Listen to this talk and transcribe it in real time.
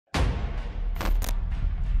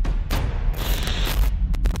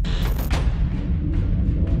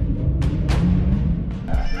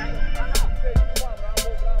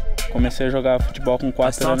Comecei a jogar futebol com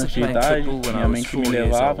 4 anos de idade. Minha mãe que me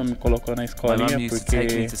levava, me colocou na escolinha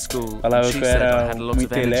porque falava que eu era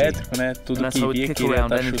muito elétrico, né? Tudo que via queria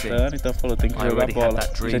estar chutando, então falou, tem que jogar bola.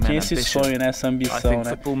 Já tinha esse sonho, né? Essa ambição,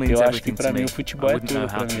 né? Eu acho que pra mim o futebol é tudo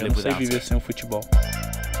pra mim, eu não sei viver sem o futebol.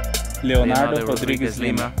 Leonardo Rodrigues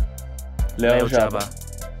Lima, Léo Zaba,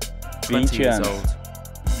 20 anos,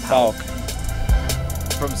 PAOK.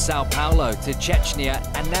 From Sao Paulo to Chechnya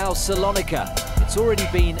and now Salonika, it's already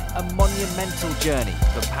been a monumental journey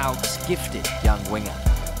for PAOK's gifted young winger.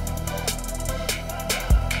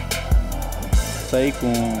 Saí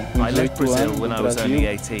com 18 anos do Brasil,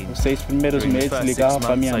 os 6 primeiros meses ligava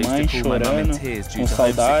para minha mãe chorando, com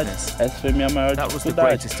saudades. Essa foi a minha maior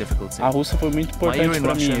dificuldade. A Rússia foi muito importante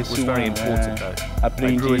para mim esse ano.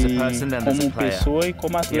 Aprendi como pessoa e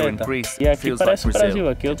como atleta. E aqui parece o Brasil,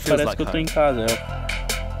 aqui parece que eu estou em casa.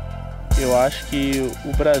 Eu acho que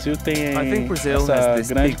o Brasil tem essa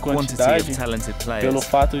grande quantidade pelo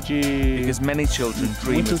fato de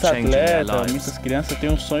muitos atletas, muitas crianças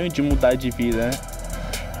têm um sonho de mudar de vida, né?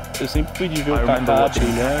 Eu sempre fui de ver o Kaká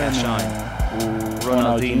brilhando, o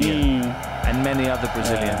Ronaldinho,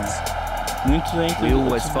 muitos entre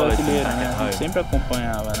os brasileiros, né? A gente sempre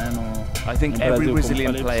acompanhava, né? No Brasil, como falei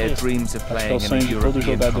pra você, acho que é o sonho de todo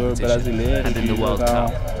jogador brasileiro de jogar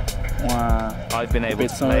uma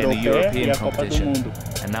competição europeia e a Copa do Mundo.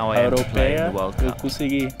 A europeia eu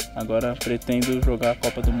consegui, agora pretendo jogar a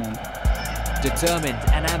Copa do Mundo. Determined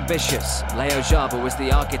and ambitious, Léo Zaba was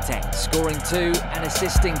the architect, scoring 2 and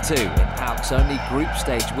assisting 2 in PAOK's only group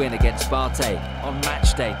stage win against Sparta on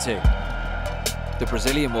match day 2. The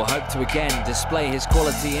Brazilian will hope to again display his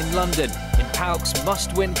quality in London in PAOK's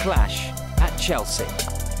must-win clash at Chelsea.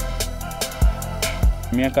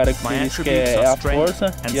 Minha característica é a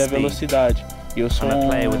força e a velocidade. Eu sou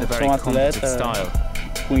um atleta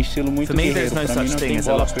com um estilo muito guerreiro. Para mim não tem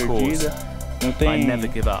bola perdida, não tem,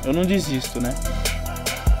 eu não desisto, né?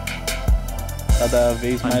 Cada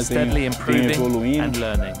vez mais venho evoluindo,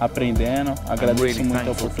 aprendendo. Agradeço muito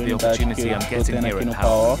a oportunidade que eu estou tendo aqui no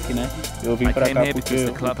PAOK, né? Eu vim para cá porque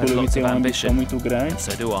o clube tem uma ambição muito grande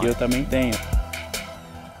e eu também tenho.